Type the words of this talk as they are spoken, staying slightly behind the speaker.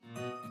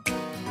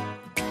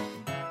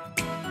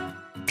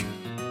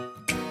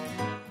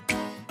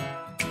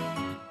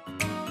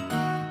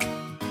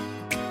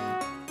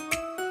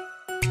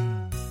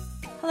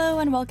Hello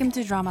and welcome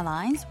to Drama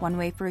Lines, one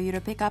way for you to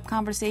pick up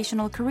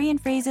conversational Korean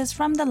phrases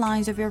from the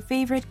lines of your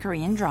favorite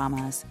Korean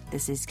dramas.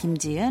 This is Kim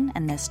Ji-eun,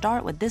 and let's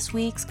start with this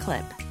week's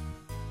clip.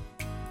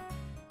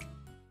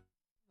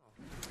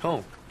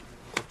 형,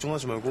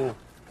 걱정하지 말고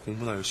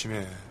공부나 열심히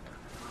해.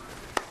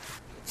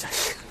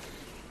 자식.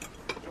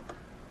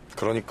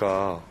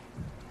 그러니까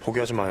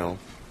포기하지 마요.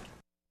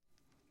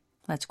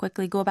 Let's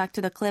quickly go back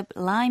to the clip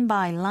line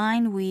by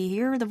line. We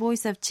hear the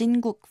voice of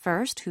Jin-guk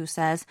first, who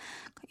says,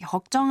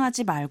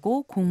 걱정하지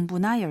말고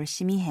공부나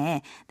열심히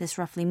해. This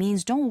roughly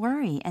means don't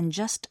worry and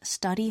just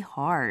study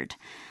hard.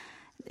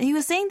 He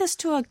was saying this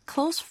to a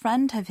close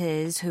friend of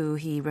his who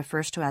he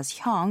refers to as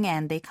Hyung,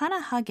 and they kind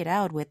of hug it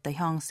out with the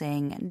Hyung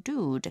saying,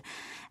 dude.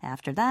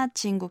 After that,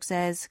 Jin-guk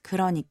says,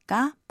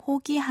 그러니까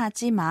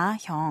포기하지 마,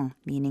 형,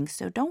 meaning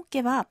so don't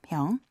give up,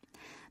 형.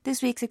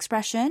 This week's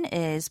expression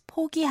is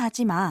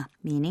포기하지 마,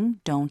 meaning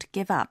don't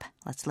give up.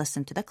 Let's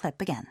listen to the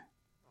clip again.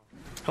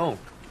 형,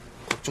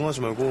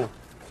 걱정하지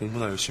말고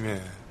공부나 열심히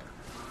해.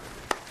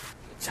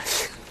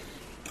 자식.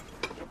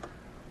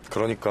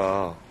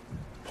 그러니까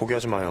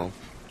포기하지 마요.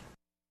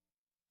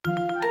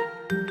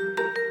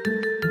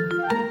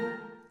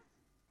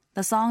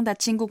 The song that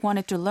Jin-guk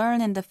wanted to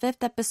learn in the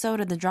 5th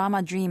episode of the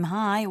drama Dream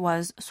High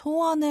was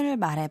소원을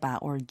말해봐,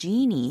 or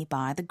Genie,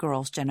 by the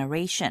Girls'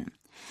 Generation.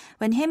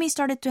 When Hemi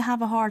started to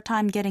have a hard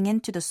time getting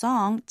into the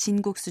song,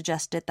 Jin-guk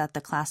suggested that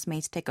the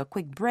classmates take a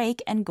quick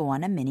break and go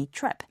on a mini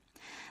trip.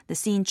 The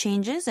scene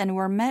changes and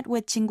we're met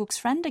with Jin-guk's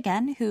friend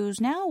again,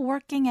 who's now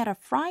working at a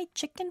fried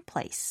chicken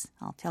place.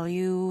 I'll tell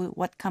you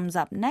what comes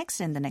up next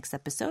in the next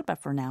episode, but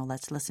for now,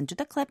 let's listen to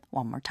the clip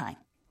one more time.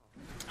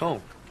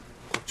 형,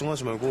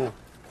 걱정하지 말고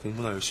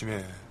공부나 열심히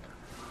해.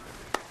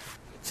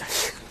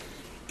 자식.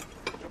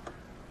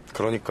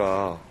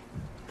 그러니까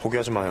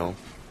포기하지 마요.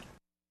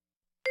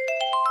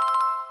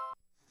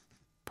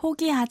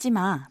 포기하지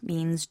마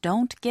means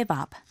don't give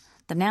up.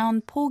 The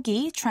noun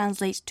포기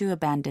translates to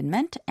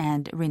abandonment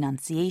and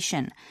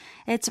renunciation.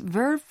 Its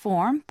verb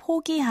form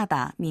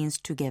포기하다 means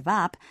to give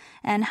up,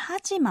 and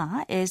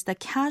하지마 is the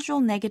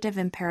casual negative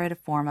imperative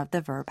form of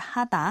the verb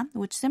하다,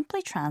 which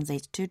simply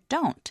translates to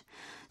don't.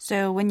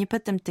 So when you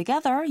put them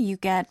together, you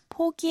get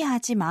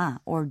포기하지 마,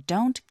 or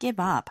don't give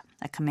up,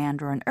 a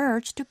command or an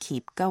urge to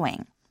keep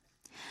going.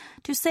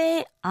 To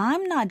say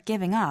I'm not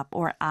giving up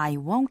or I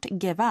won't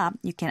give up,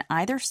 you can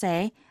either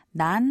say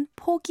난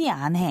포기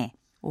안 해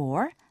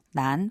or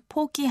난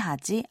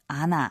포기하지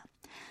않아.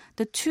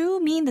 The two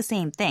mean the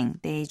same thing.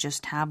 They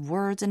just have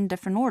words in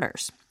different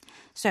orders.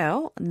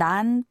 So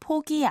난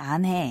포기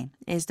안 해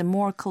is the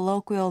more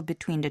colloquial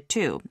between the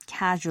two.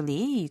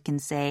 Casually, you can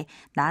say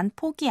난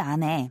포기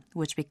안 해,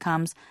 which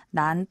becomes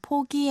난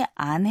포기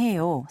안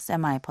해요,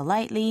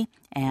 semi-politely,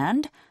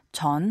 and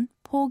전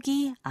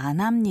포기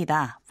안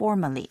합니다,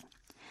 formally.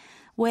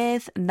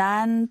 With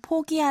난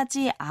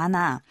포기하지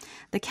않아,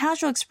 the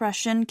casual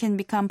expression can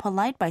become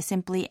polite by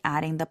simply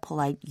adding the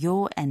polite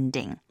요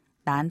ending.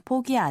 난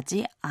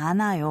포기하지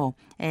않아요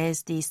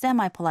is the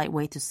semi-polite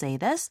way to say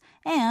this,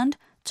 and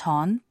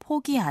전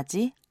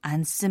포기하지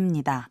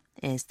않습니다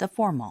is the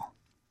formal.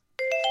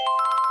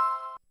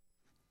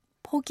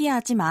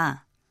 포기하지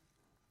마,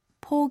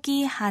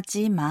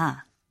 포기하지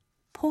마,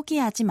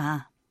 포기하지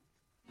마.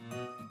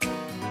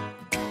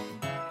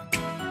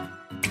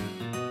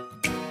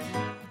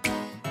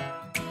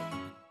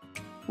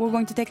 We're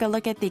going to take a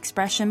look at the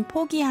expression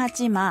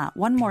포기하지 마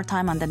one more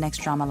time on the next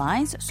drama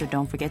lines, so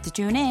don't forget to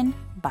tune in.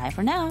 Bye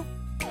for now.